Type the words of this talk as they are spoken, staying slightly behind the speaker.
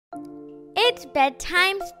It's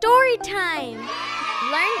bedtime story time.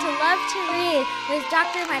 Learn to love to read with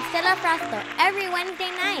Dr. Frausto every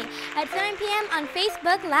Wednesday night at 7 p.m. on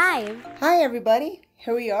Facebook Live. Hi, everybody.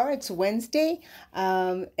 Here we are. It's Wednesday,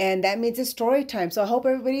 and that means it's story time. So I hope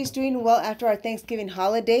everybody's doing well after our Thanksgiving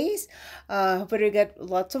holidays. Hope everybody got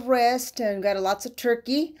lots of rest and got lots of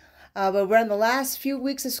turkey. But we're in the last few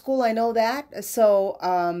weeks of school, I know that. So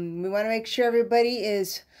we want to make sure everybody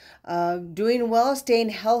is doing well, staying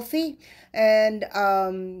healthy, and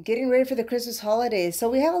getting ready for the Christmas holidays. So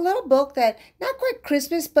we have a little book that, not quite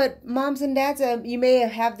Christmas, but moms and dads, you may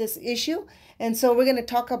have this issue. And so we're going to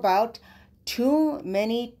talk about Too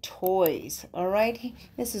Many Toys. All right,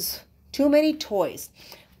 this is Too Many Toys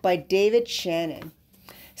by David Shannon.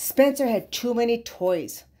 Spencer had too many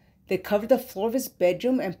toys. They covered the floor of his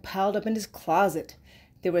bedroom and piled up in his closet.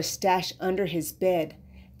 They were stashed under his bed.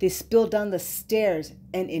 They spilled down the stairs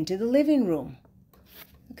and into the living room.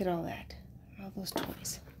 Look at all that, all those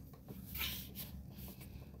toys.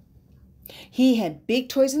 He had big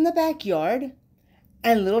toys in the backyard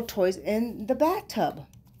and little toys in the bathtub.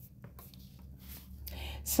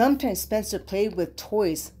 Sometimes Spencer played with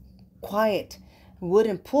toys, quiet,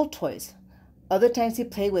 wooden pull toys. Other times he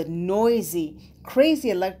played with noisy, crazy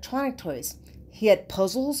electronic toys. He had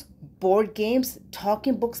puzzles, board games,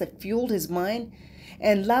 talking books that fueled his mind,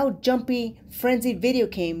 and loud, jumpy, frenzied video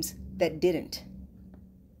games that didn't.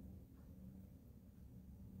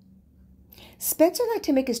 Spencer liked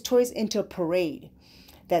to make his toys into a parade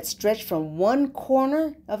that stretched from one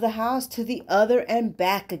corner of the house to the other and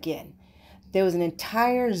back again. There was an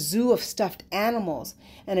entire zoo of stuffed animals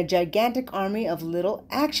and a gigantic army of little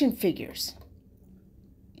action figures.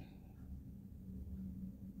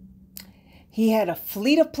 He had a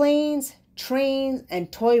fleet of planes, trains,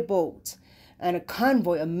 and toy boats, and a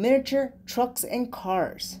convoy of miniature trucks and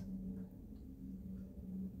cars.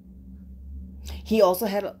 He also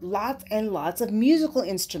had lots and lots of musical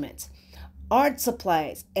instruments, art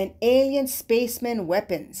supplies, and alien spaceman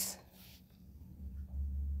weapons.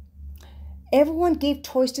 Everyone gave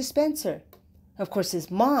toys to Spencer. Of course,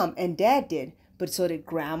 his mom and dad did, but so did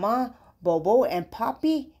Grandma, Bobo, and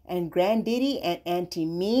Poppy, and Granddaddy, and Auntie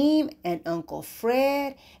Meme, and Uncle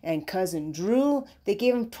Fred, and Cousin Drew. They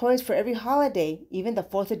gave him toys for every holiday, even the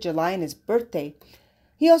 4th of July and his birthday.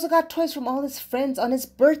 He also got toys from all his friends on his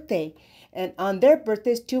birthday, and on their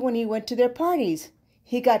birthdays too when he went to their parties.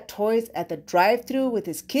 He got toys at the drive-thru with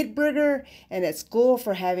his kid burger, and at school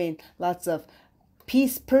for having lots of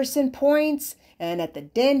peace person points, and at the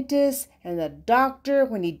dentist and the doctor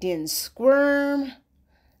when he didn't squirm.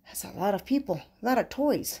 That's a lot of people, a lot of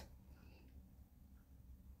toys.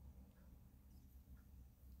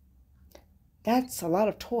 That's a lot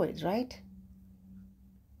of toys, right?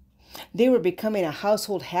 They were becoming a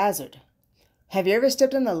household hazard. Have you ever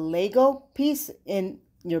stepped on a Lego piece in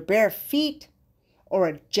your bare feet or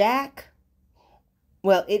a jack?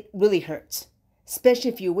 Well, it really hurts,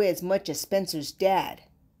 especially if you weigh as much as Spencer's dad.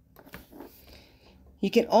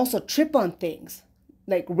 You can also trip on things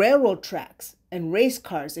like railroad tracks and race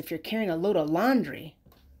cars if you're carrying a load of laundry.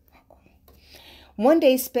 One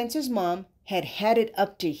day, Spencer's mom had it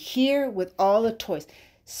up to here with all the toys.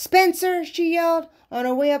 "Spencer," she yelled on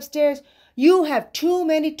her way upstairs, "you have too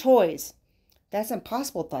many toys." "That's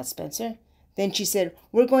impossible," thought Spencer. Then she said,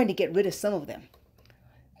 "We're going to get rid of some of them."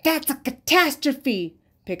 "That's a catastrophe.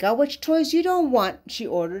 Pick out which toys you don't want," she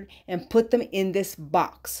ordered, "and put them in this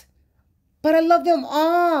box." "But I love them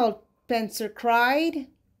all," Spencer cried.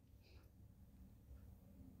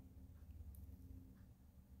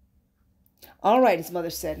 "All right," his mother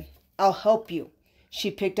said. "I'll help you."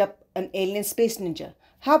 She picked up an alien space ninja.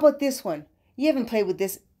 "How about this one? You haven't played with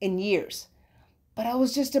this in years." "But I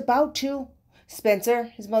was just about to." "Spencer,"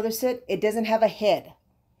 his mother said, "it doesn't have a head."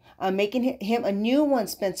 "I'm making him a new one,"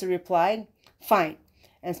 Spencer replied. "Fine."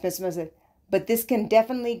 And Spencer said, "But this can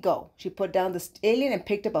definitely go." She put down the alien and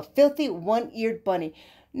picked up a filthy one-eared bunny.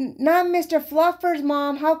 "Not Mr. Fluffer's,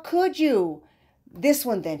 Mom. How could you?" "This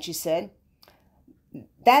one then," she said.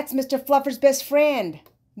 "That's Mr. Fluffer's best friend."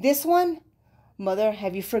 "This one?" "Mother,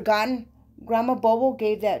 have you forgotten? Grandma Bobo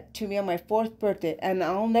gave that to me on my 4th birthday, and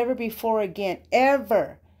I'll never be 4 again,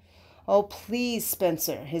 ever." "Oh, please,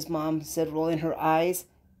 Spencer," his mom said, rolling her eyes.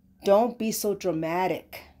 "Don't be so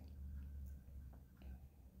dramatic."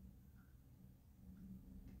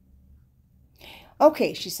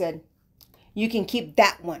 "Okay," she said, "you can keep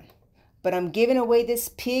that one, but I'm giving away this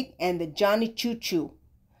pig and the Johnny Choo Choo."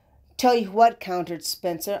 "Tell you what," countered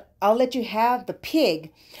Spencer, "I'll let you have the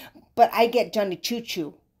pig, but I get Johnny Choo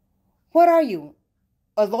Choo." "What are you,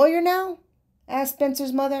 a lawyer now?" asked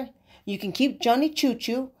Spencer's mother. "You can keep Johnny Choo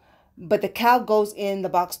Choo, but the cow goes in the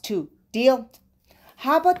box too. Deal?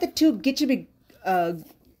 How about the two Get You Big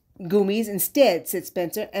Goomies instead, said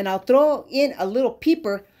Spencer, and I'll throw in a little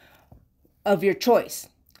peeper of your choice.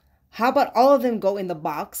 How about all of them go in the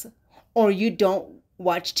box, or you don't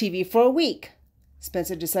watch TV for a week?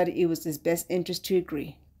 Spencer decided it was his best interest to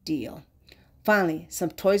agree. Deal. Finally, some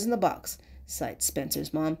toys in the box, sighed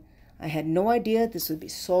Spencer's mom. I had no idea this would be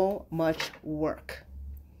so much work.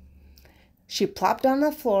 She plopped on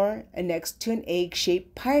the floor next to an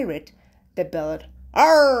egg-shaped pirate that bellowed,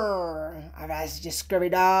 Arr! Has your scurvy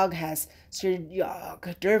dog, has Sir Yog,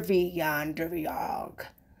 dervy yon, dervy yog.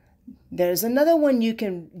 There's another one you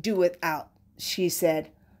can do without, she said.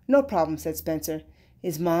 No problem, said Spencer.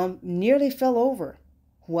 His mom nearly fell over.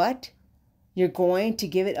 What? You're going to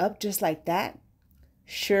give it up just like that?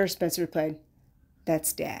 Sure, Spencer replied.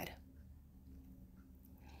 That's Dad.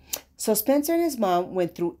 So Spencer and his mom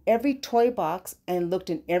went through every toy box and looked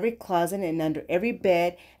in every closet and under every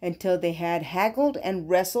bed until they had haggled and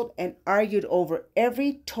wrestled and argued over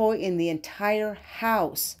every toy in the entire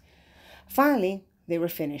house. Finally, they were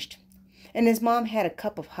finished, and his mom had a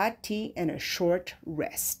cup of hot tea and a short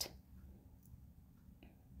rest.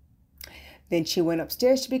 Then she went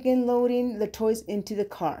upstairs to begin loading the toys into the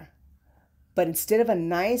car. But instead of a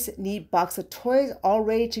nice, neat box of toys all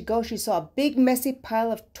ready to go, she saw a big, messy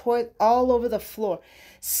pile of toys all over the floor.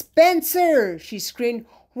 Spencer, she screamed,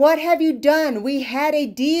 what have you done? We had a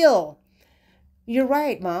deal. You're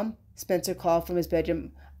right, Mom, Spencer called from his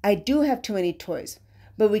bedroom. I do have too many toys,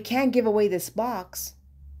 but we can't give away this box.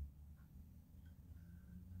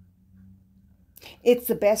 It's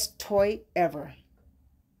the best toy ever.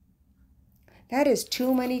 That is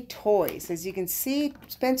too many toys. As you can see,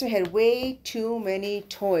 Spencer had way too many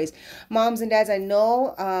toys. Moms and dads, I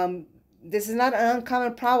know this is not an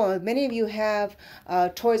uncommon problem. Many of you have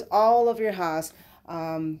toys all over your house.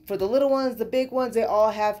 For the little ones, the big ones, they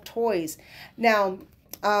all have toys. Now,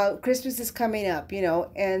 Christmas is coming up,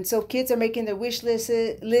 and so kids are making their wish list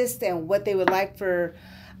and what they would like for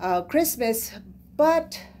Christmas.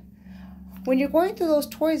 But when you're going through those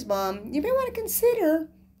toys, Mom, you may want to consider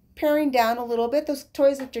paring down a little bit those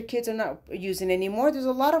toys that your kids are not using anymore. There's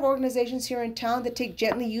a lot of organizations here in town that take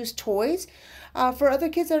gently used toys for other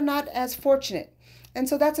kids that are not as fortunate. And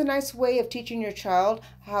so that's a nice way of teaching your child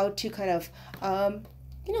how to kind of,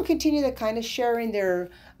 continue the kind of sharing their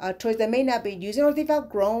toys that may not be using or they've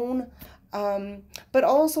outgrown. But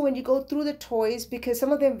also when you go through the toys, because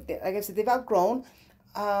some of them, like I said, they've outgrown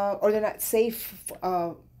or they're not safe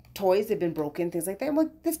toys, they've been broken, things like that.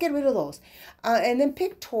 Well, let's get rid of those. And then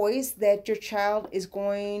pick toys that your child is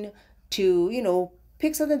going to,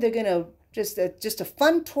 pick something they're going to, just a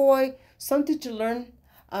fun toy, something to learn,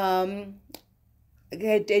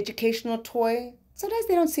 educational toy. Sometimes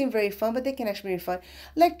they don't seem very fun, but they can actually be fun.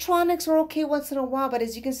 Electronics are okay once in a while, but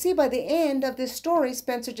as you can see by the end of this story,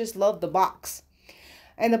 Spencer just loved the box.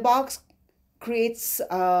 And the box creates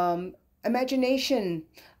imagination,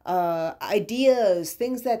 ideas,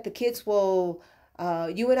 things that the kids will,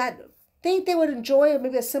 you would not think they would enjoy, or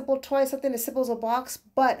maybe a simple toy, something as simple as a box,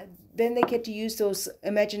 but then they get to use those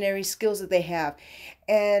imaginary skills that they have.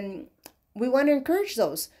 And we want to encourage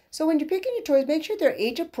those. So when you're picking your toys, make sure they're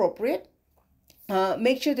age appropriate.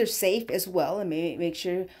 Make sure they're safe as well, and make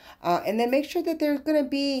sure, and then make sure that there's going to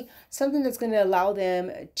be something that's going to allow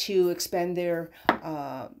them to expand their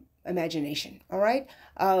imagination. All right.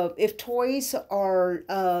 If toys are,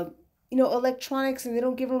 electronics and they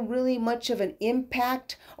don't give them really much of an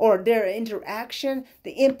impact or their interaction,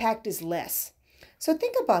 the impact is less. So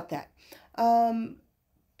think about that.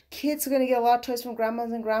 Kids are going to get a lot of toys from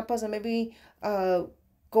grandmas and grandpas, and maybe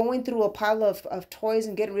going through a pile of toys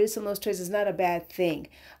and getting rid of some of those toys is not a bad thing.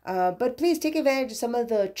 But please take advantage of some of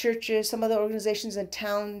the churches, some of the organizations in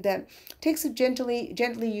town that takes some gently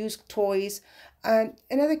used toys, and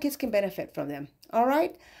other kids can benefit from them. All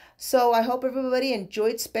right. So I hope everybody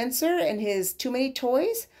enjoyed Spencer and his too many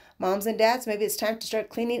toys. Moms and dads, maybe it's time to start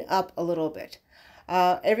cleaning up a little bit.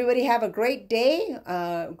 Everybody have a great day,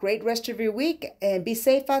 great rest of your week, and be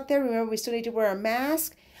safe out there. Remember, we still need to wear a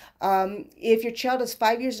mask. If your child is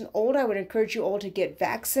 5 years and older, I would encourage you all to get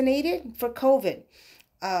vaccinated for COVID.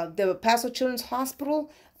 The Paso Children's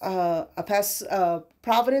Hospital,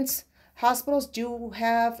 Providence hospitals do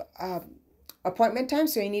have appointment time,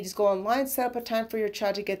 so you need to go online, set up a time for your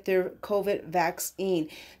child to get their COVID vaccine.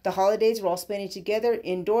 The holidays, we're all spending together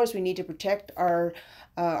indoors. We need to protect our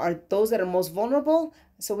those that are most vulnerable.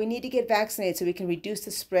 So we need to get vaccinated so we can reduce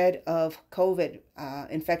the spread of COVID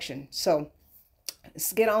infection. So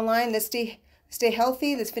let's get online. Let's stay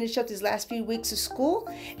healthy. Let's finish up these last few weeks of school,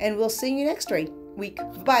 and we'll see you next week.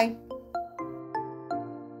 Bye.